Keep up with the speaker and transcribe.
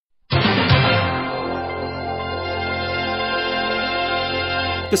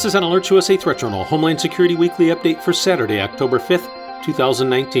This is an Alert USA Threat Journal Homeland Security Weekly Update for Saturday, October 5th,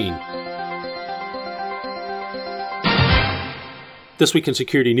 2019. This week in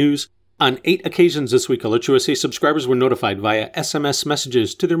security news, on 8 occasions this week, Alert USA subscribers were notified via SMS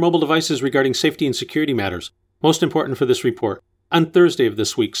messages to their mobile devices regarding safety and security matters. Most important for this report, on Thursday of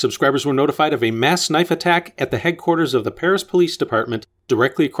this week, subscribers were notified of a mass knife attack at the headquarters of the Paris Police Department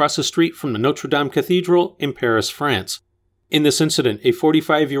directly across the street from the Notre Dame Cathedral in Paris, France. In this incident, a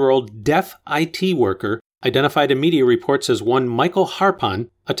 45-year-old deaf IT worker, identified in media reports as one Michael Harpon,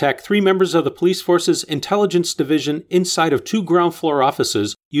 attacked 3 members of the police force's intelligence division inside of 2 ground floor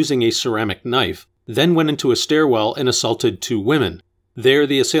offices using a ceramic knife, then went into a stairwell and assaulted 2 women. There,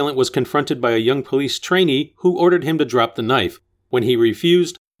 the assailant was confronted by a young police trainee who ordered him to drop the knife. When he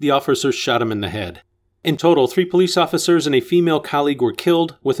refused, the officer shot him in the head. In total, 3 police officers and a female colleague were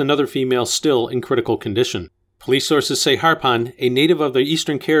killed, with another female still in critical condition. Police sources say Harpon, a native of the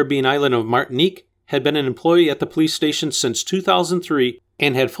Eastern Caribbean island of Martinique, had been an employee at the police station since 2003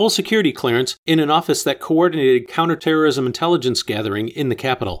 and had full security clearance in an office that coordinated counterterrorism intelligence gathering in the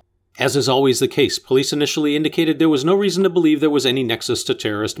capital. As is always the case, police initially indicated there was no reason to believe there was any nexus to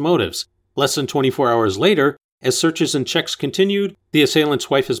terrorist motives. Less than 24 hours later, as searches and checks continued, the assailant's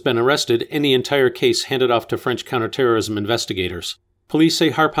wife has been arrested and the entire case handed off to French counterterrorism investigators. Police say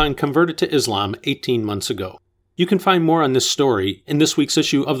Harpon converted to Islam 18 months ago. You can find more on this story in this week's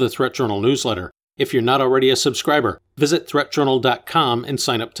issue of the Threat Journal newsletter. If you're not already a subscriber, visit threatjournal.com and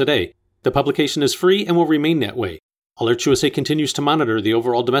sign up today. The publication is free and will remain that way. Alert USA continues to monitor the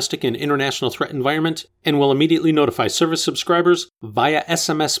overall domestic and international threat environment and will immediately notify service subscribers via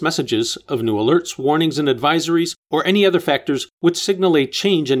SMS messages of new alerts, warnings, and advisories, or any other factors which signal a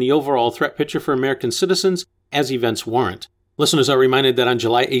change in the overall threat picture for American citizens as events warrant. Listeners are reminded that on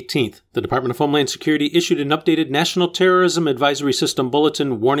July 18th, the Department of Homeland Security issued an updated National Terrorism Advisory System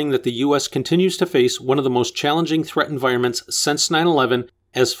bulletin warning that the U.S. continues to face one of the most challenging threat environments since 9/11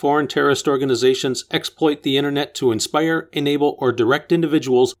 as foreign terrorist organizations exploit the internet to inspire, enable, or direct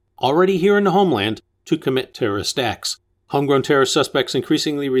individuals already here in the homeland to commit terrorist acts. Homegrown terrorist suspects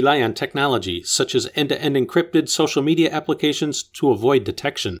increasingly rely on technology, such as end-to-end encrypted social media applications, to avoid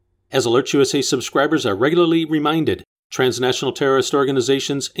detection. As Alert USA subscribers are regularly reminded, transnational terrorist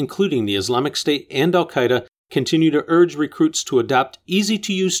organizations, including the Islamic State and Al-Qaeda, continue to urge recruits to adopt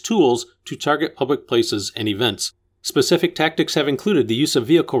easy-to-use tools to target public places and events. Specific tactics have included the use of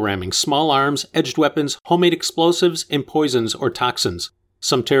vehicle ramming, small arms, edged weapons, homemade explosives, and poisons or toxins.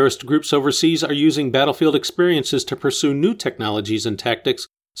 Some terrorist groups overseas are using battlefield experiences to pursue new technologies and tactics,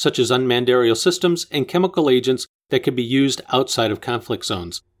 such as unmanned aerial systems and chemical agents that can be used outside of conflict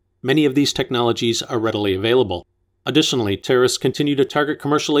zones. Many of these technologies are readily available. Additionally, terrorists continue to target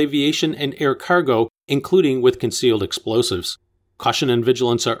commercial aviation and air cargo, including with concealed explosives. Caution and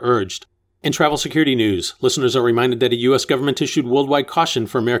vigilance are urged. In travel security news, listeners are reminded that a U.S. government-issued worldwide caution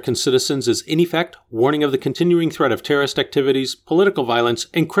for American citizens is in effect, warning of the continuing threat of terrorist activities, political violence,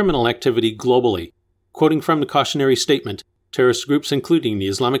 and criminal activity globally. Quoting from the cautionary statement, terrorist groups including the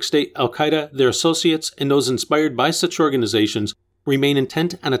Islamic State, Al-Qaeda, their associates, and those inspired by such organizations remain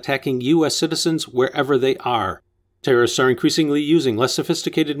intent on attacking U.S. citizens wherever they are. Terrorists are increasingly using less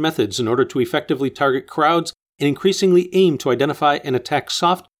sophisticated methods in order to effectively target crowds and increasingly aim to identify and attack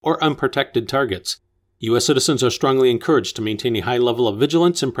soft or unprotected targets. U.S. citizens are strongly encouraged to maintain a high level of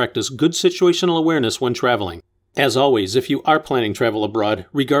vigilance and practice good situational awareness when traveling. As always, if you are planning travel abroad,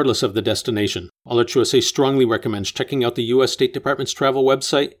 regardless of the destination, Alert USA strongly recommends checking out the U.S. State Department's travel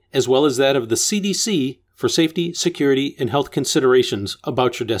website as well as that of the CDC for safety, security, and health considerations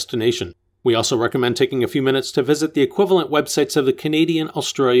about your destination. We also recommend taking a few minutes to visit the equivalent websites of the Canadian,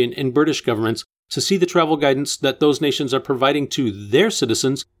 Australian, and British governments to see the travel guidance that those nations are providing to their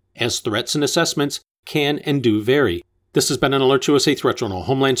citizens, as threats and assessments can and do vary. This has been an Alert USA Threat Journal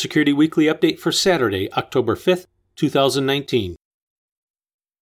Homeland Security Weekly Update for Saturday, October 5th, 2019.